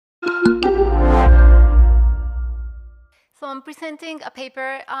I'm presenting a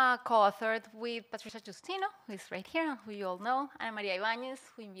paper co-authored with Patricia Justino, who is right here, who you all know, Ana Maria Ibañez,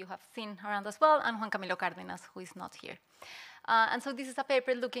 whom you have seen around as well, and Juan Camilo Cárdenas, who is not here. And so this is a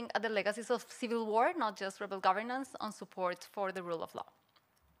paper looking at the legacies of civil war, not just rebel governance, on support for the rule of law.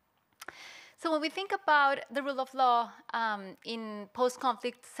 So when we think about the rule of law in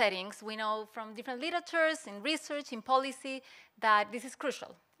post-conflict settings, we know from different literatures, in research, in policy, that this is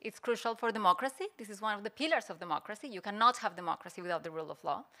crucial. It's crucial for democracy. This is one of the pillars of democracy. You cannot have democracy without the rule of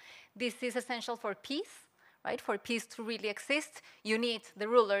law. This is essential for peace, right? For peace to really exist, you need the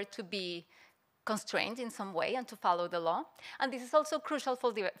ruler to be constrained in some way and to follow the law. And this is also crucial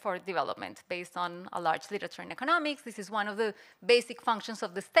for development. Based on a large literature in economics, this is one of the basic functions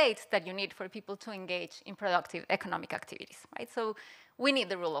of the state that you need for people to engage in productive economic activities, right? So we need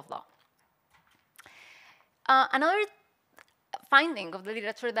the rule of law. Another finding of the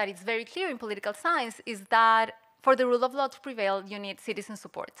literature that is very clear in political science is that for the rule of law to prevail, you need citizen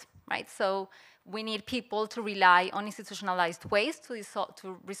support, right? So we need people to rely on institutionalized ways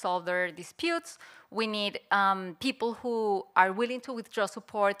to resolve their disputes. We need people who are willing to withdraw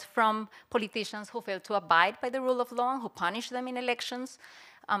support from politicians who fail to abide by the rule of law, who punish them in elections.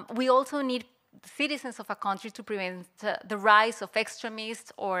 We also need citizens of a country to prevent the rise of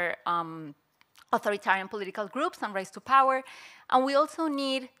extremist or authoritarian political groups and rise to power. And we also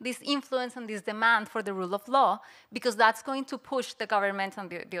need this influence and this demand for the rule of law, because that's going to push the government and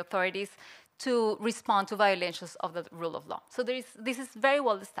the authorities to respond to violations of the rule of law. So this is very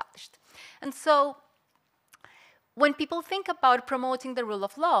well established. And so when people think about promoting the rule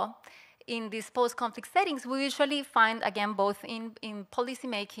of law in these post-conflict settings, we usually find, again, both in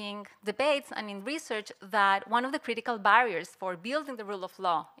policymaking debates and in research, that one of the critical barriers for building the rule of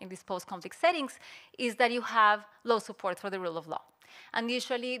law in these post-conflict settings is that you have low support for the rule of law. And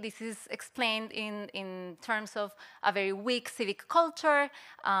usually this is explained in terms of a very weak civic culture,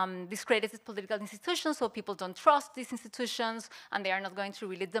 discredited political institutions, so people don't trust these institutions, and they are not going to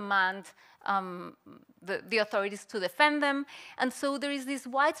really demand the authorities to defend them. And so there is this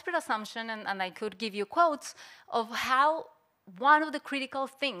widespread assumption, and I could give you quotes, of how one of the critical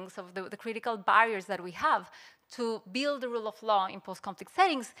things, of the critical barriers that we have to build the rule of law in post-conflict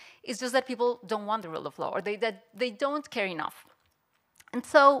settings is just that people don't want the rule of law, or that they don't care enough. And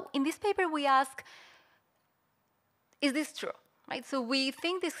so in this paper, we ask, is this true? Right? So we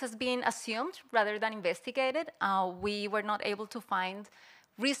think this has been assumed rather than investigated. We were not able to find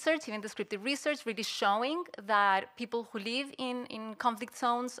research, even descriptive research, really showing that people who live in conflict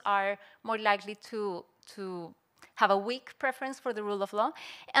zones are more likely to have a weak preference for the rule of law.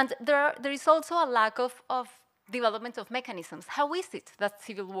 And there is also a lack of development of mechanisms. How is it that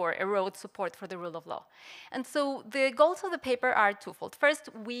civil war erodes support for the rule of law? And so the goals of the paper are twofold. First,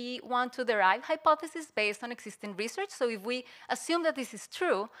 we want to derive hypotheses based on existing research. So if we assume that this is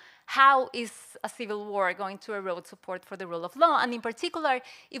true, how is a civil war going to erode support for the rule of law? And in particular,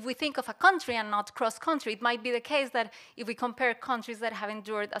 if we think of a country and not cross-country, it might be the case that if we compare countries that have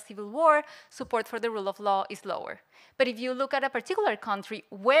endured a civil war, support for the rule of law is lower. But if you look at a particular country,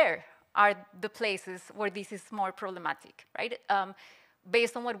 where are the places where this is more problematic, right?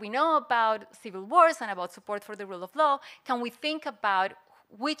 Based on what we know about civil wars and about support for the rule of law, can we think about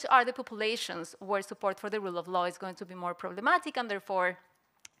which are the populations where support for the rule of law is going to be more problematic and therefore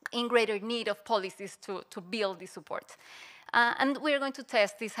in greater need of policies to build this support? And we're going to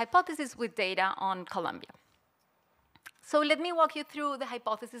test this hypothesis with data on Colombia. So let me walk you through the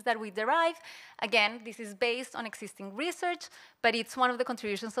hypothesis that we derive. Again, this is based on existing research, but it's one of the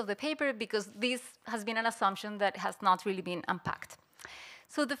contributions of the paper because this has been an assumption that has not really been unpacked.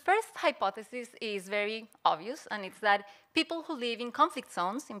 So the first hypothesis is very obvious, and it's that people who live in conflict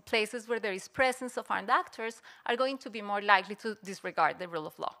zones, in places where there is presence of armed actors, are going to be more likely to disregard the rule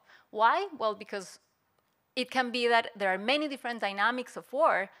of law. Why? Well, because it can be that there are many different dynamics of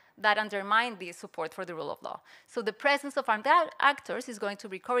war that undermine the support for the rule of law. So the presence of armed actors is going to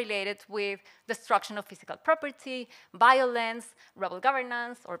be correlated with destruction of physical property, violence, rebel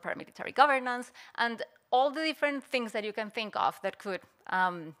governance, or paramilitary governance, and all the different things that you can think of that could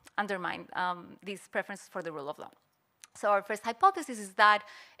undermine these preferences for the rule of law. So our first hypothesis is that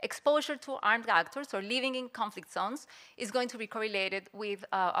exposure to armed actors or living in conflict zones is going to be correlated with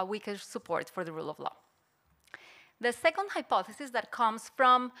a weaker support for the rule of law. The second hypothesis that comes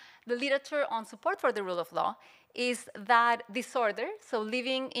from the literature on support for the rule of law is that disorder, so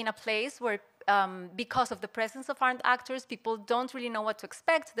living in a place where because of the presence of armed actors, people don't really know what to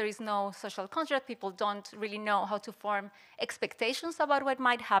expect. There is no social contract. People don't really know how to form expectations about what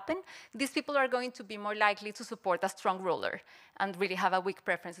might happen. These people are going to be more likely to support a strong ruler and really have a weak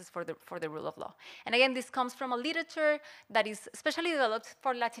preferences for the rule of law. And again, this comes from a literature that is especially developed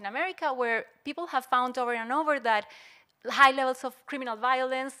for Latin America, where people have found over and over that high levels of criminal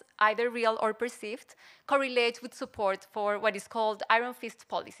violence, either real or perceived, correlate with support for what is called iron fist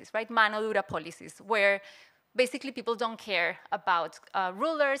policies, right? Mano dura policies, where basically people don't care about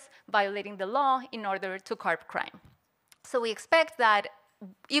rulers violating the law in order to curb crime. So we expect that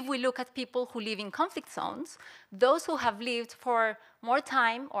if we look at people who live in conflict zones, those who have lived for more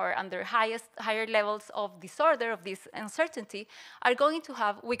time or under higher levels of disorder, of this uncertainty, are going to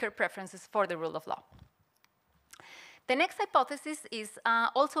have weaker preferences for the rule of law. The next hypothesis is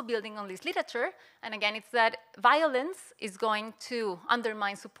also building on this literature, and again, it's that violence is going to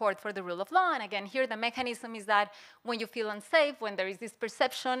undermine support for the rule of law, and again, here the mechanism is that when you feel unsafe, when there is this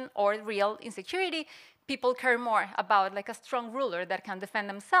perception or real insecurity, people care more about like a strong ruler that can defend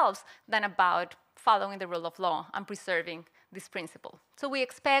themselves than about following the rule of law and preserving this principle. So we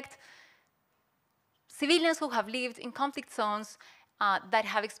expect civilians who have lived in conflict zones that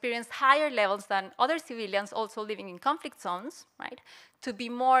have experienced higher levels than other civilians also living in conflict zones, right, to be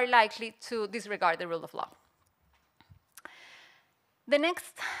more likely to disregard the rule of law. The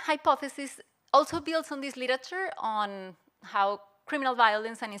next hypothesis also builds on this literature on how criminal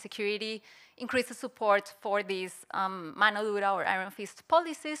violence and insecurity increases support for these mano dura or iron fist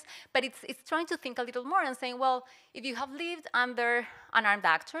policies, but it's trying to think a little more and saying, well, if you have lived under an armed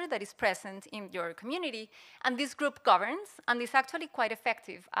actor that is present in your community, and this group governs, and is actually quite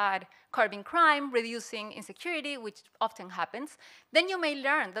effective at curbing crime, reducing insecurity, which often happens, then you may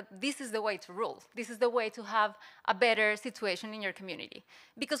learn that this is the way to rule. This is the way to have a better situation in your community.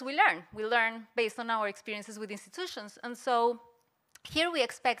 Because we learn based on our experiences with institutions, and so here we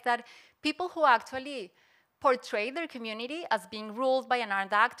expect that people who actually portray their community as being ruled by an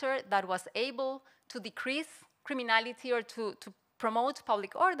armed actor that was able to decrease criminality or to promote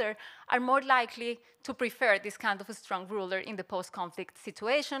public order are more likely to prefer this kind of a strong ruler in the post-conflict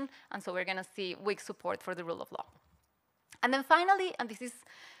situation, and so we're going to see weak support for the rule of law. And then finally, and this is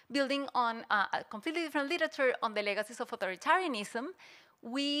building on a completely different literature on the legacies of authoritarianism,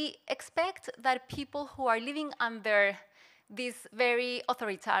 we expect that people who are living under these very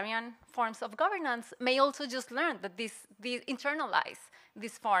authoritarian forms of governance may also just learn that they internalize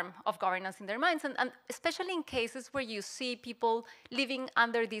this form of governance in their minds, and especially in cases where you see people living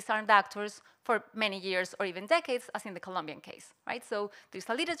under these armed actors for many years or even decades, as in the Colombian case, right? So there's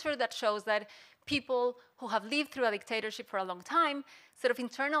a literature that shows that people who have lived through a dictatorship for a long time sort of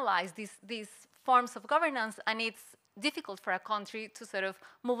internalize these forms of governance, and it's difficult for a country to sort of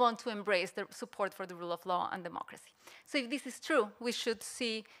move on to embrace the support for the rule of law and democracy. So if this is true, we should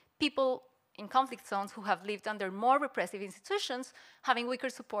see people in conflict zones who have lived under more repressive institutions having weaker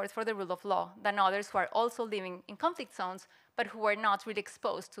support for the rule of law than others who are also living in conflict zones but who are not really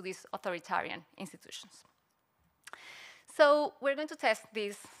exposed to these authoritarian institutions. So we're going to test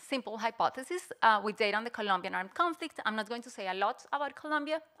this simple hypothesis with data on the Colombian armed conflict. I'm not going to say a lot about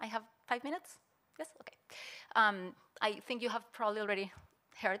Colombia. I have 5 minutes. Yes? Okay. I think you have probably already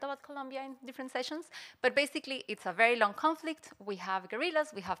heard about Colombia in different sessions, but basically it's a very long conflict. We have guerrillas,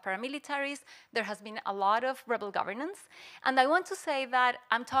 we have paramilitaries, there has been a lot of rebel governance, and I want to say that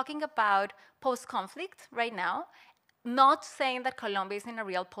I'm talking about post-conflict right now, not saying that Colombia is in a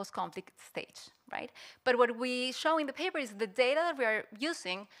real post-conflict stage, right? But what we show in the paper is the data that we are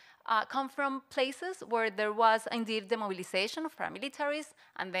using come from places where there was indeed demobilization of paramilitaries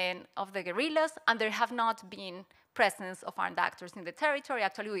and then of the guerrillas, and there have not been presence of armed actors in the territory.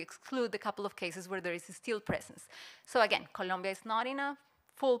 Actually, we exclude a couple of cases where there is still presence. So again, Colombia is not in a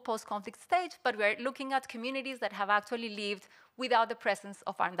full post-conflict stage, but we're looking at communities that have actually lived without the presence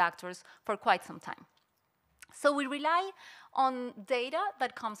of armed actors for quite some time. So we rely on data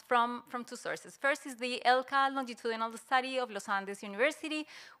that comes from two sources. First is the ELCA longitudinal study of Los Andes University,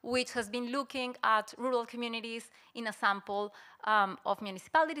 which has been looking at rural communities in a sample of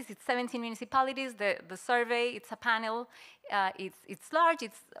municipalities. It's 17 municipalities. The survey, it's a panel. It's large.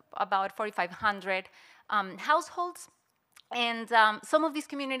 It's about 4,500 households. And some of these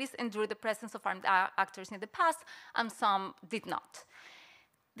communities endured the presence of armed actors in the past, and some did not.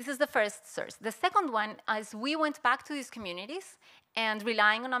 This is the first source. The second one is we went back to these communities, and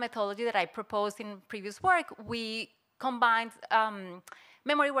relying on a methodology that I proposed in previous work, we combined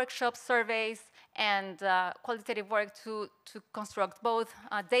memory workshops, surveys, and qualitative work to construct both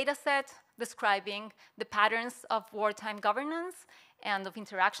a data set describing the patterns of wartime governance and of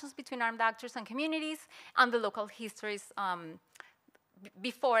interactions between armed actors and communities, and the local histories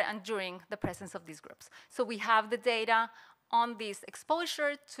before and during the presence of these groups. So we have the data on this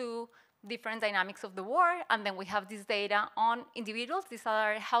exposure to different dynamics of the war, and then we have this data on individuals. These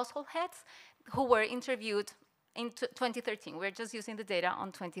are household heads who were interviewed in 2013. We're just using the data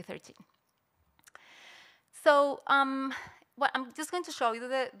on 2013. So well, I'm just going to show you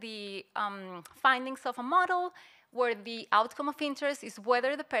the findings of a model where the outcome of interest is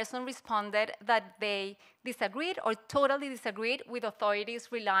whether the person responded that they disagreed or totally disagreed with authorities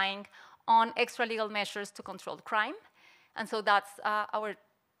relying on extra-legal measures to control crime. And so that's our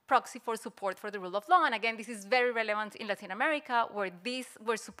proxy for support for the rule of law. And again, this is very relevant in Latin America, where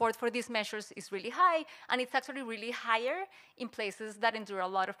support for these measures is really high, and it's actually really higher in places that endure a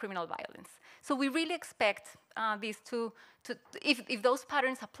lot of criminal violence. So we really expect these if those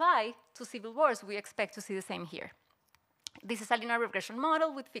patterns apply to civil wars, we expect to see the same here. This is a linear regression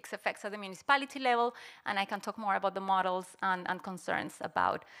model with fixed effects at the municipality level, and I can talk more about the models and concerns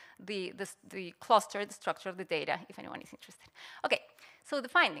about the clustered structure of the data if anyone is interested. Okay, so the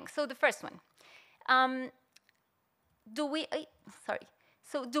findings. So the first one, do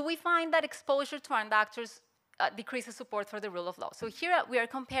we find that exposure to armed actors decreases support for the rule of law? So here we are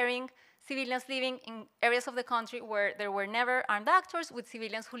comparing civilians living in areas of the country where there were never armed actors with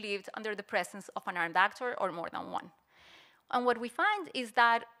civilians who lived under the presence of an armed actor or more than one. And what we find is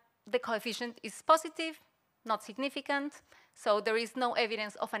that the coefficient is positive, not significant, so there is no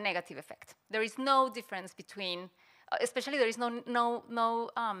evidence of a negative effect. There is no difference between, especially there is no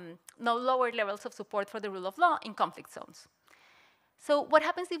lower levels of support for the rule of law in conflict zones. So what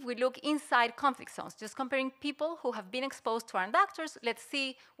happens if we look inside conflict zones, just comparing people who have been exposed to armed actors? Let's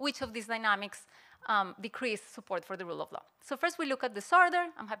see which of these dynamics decrease support for the rule of law. So first we look at disorder.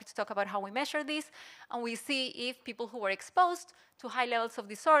 I'm happy to talk about how we measure this. And we see if people who were exposed to high levels of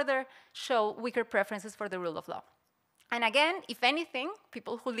disorder show weaker preferences for the rule of law. And again, if anything,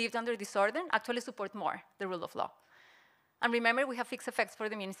 people who lived under disorder actually support more the rule of law. And remember, we have fixed effects for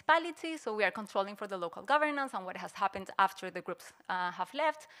the municipality, so we are controlling for the local governance and what has happened after the groups have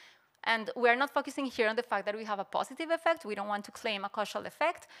left. And we are not focusing here on the fact that we have a positive effect. We don't want to claim a causal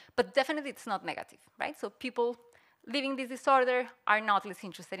effect, but definitely it's not negative, right? So people living this disorder are not less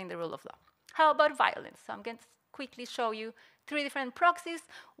interested in the rule of law. How about violence? So I'm going to quickly show you three different proxies.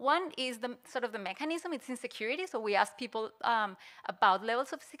 One is the sort of the mechanism, it's insecurity. So we ask people about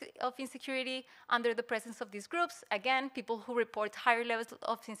levels of insecurity under the presence of these groups. Again, people who report higher levels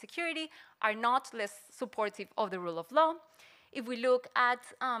of insecurity are not less supportive of the rule of law. If we look at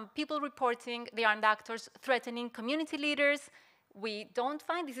people reporting the armed actors threatening community leaders, we don't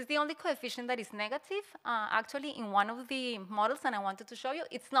find, this is the only coefficient that is negative, actually in one of the models, and I wanted to show you,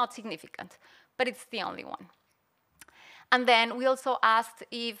 it's not significant, but it's the only one. And then we also asked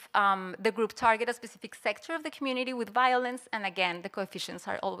if the group target a specific sector of the community with violence, and again, the coefficients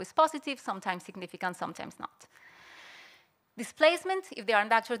are always positive, sometimes significant, sometimes not. Displacement, if the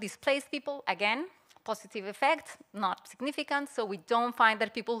armed actor displaced people, again, positive effect, not significant, so we don't find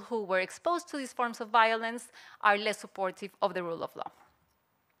that people who were exposed to these forms of violence are less supportive of the rule of law.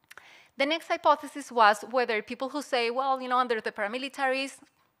 The next hypothesis was whether people who say, well, you know, under the paramilitaries,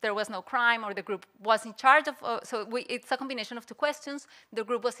 there was no crime, or the group was in charge of, it's a combination of two questions. The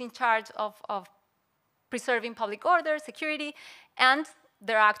group was in charge of preserving public order, security, and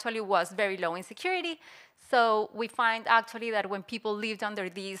there actually was very low insecurity. So we find actually that when people lived under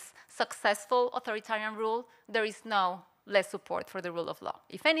this successful authoritarian rule, there is no less support for the rule of law.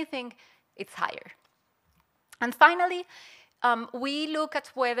 If anything, it's higher. And finally, we look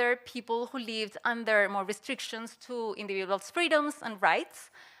at whether people who lived under more restrictions to individuals' freedoms and rights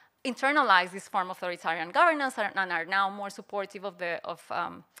internalize this form of authoritarian governance and are now more supportive of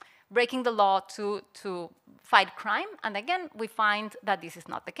breaking the law to fight crime. And again, we find that this is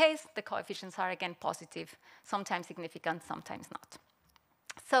not the case. The coefficients are, again, positive, sometimes significant, sometimes not.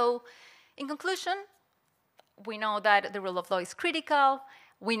 So in conclusion, we know that the rule of law is critical.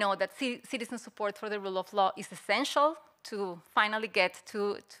 We know that citizen support for the rule of law is essential to finally get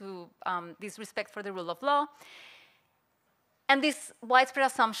to this respect for the rule of law. And this widespread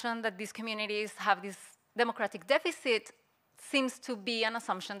assumption that these communities have this democratic deficit seems to be an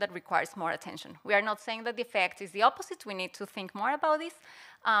assumption that requires more attention. We are not saying that the effect is the opposite. We need to think more about this.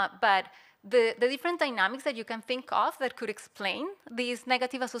 But the different dynamics that you can think of that could explain this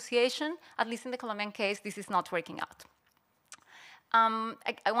negative association, at least in the Colombian case, this is not working out.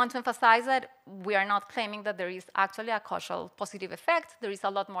 I want to emphasize that we are not claiming that there is actually a causal positive effect. There is a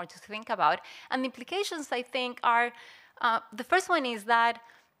lot more to think about. And the implications, I think, are, the first one is that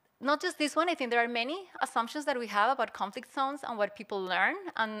not just this one, I think there are many assumptions that we have about conflict zones and what people learn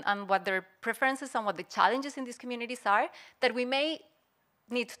and what their preferences and what the challenges in these communities are that we may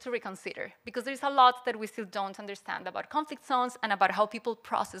need to reconsider, because there's a lot that we still don't understand about conflict zones and about how people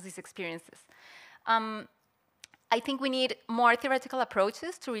process these experiences. I think we need more theoretical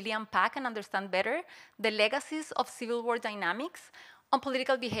approaches to really unpack and understand better the legacies of civil war dynamics on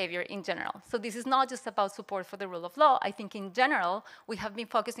political behavior in general. So this is not just about support for the rule of law. I think in general, we have been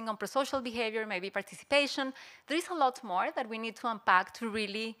focusing on prosocial behavior, maybe participation. There is a lot more that we need to unpack to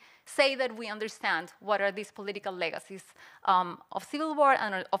really say that we understand what are these political legacies of civil war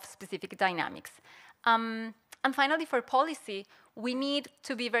and of specific dynamics. And finally, for policy, we need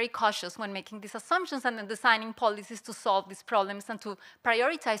to be very cautious when making these assumptions and then designing policies to solve these problems and to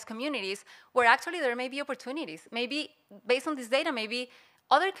prioritize communities where actually there may be opportunities. Maybe, based on this data, maybe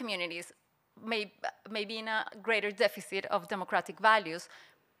other communities may be in a greater deficit of democratic values,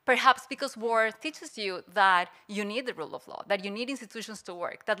 perhaps because war teaches you that you need the rule of law, that you need institutions to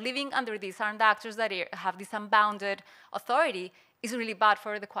work, that living under these armed actors that have this unbounded authority is really bad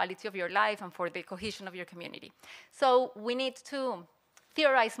for the quality of your life and for the cohesion of your community. So we need to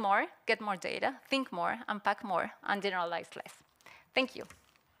theorize more, get more data, think more, unpack more, and generalize less. Thank you.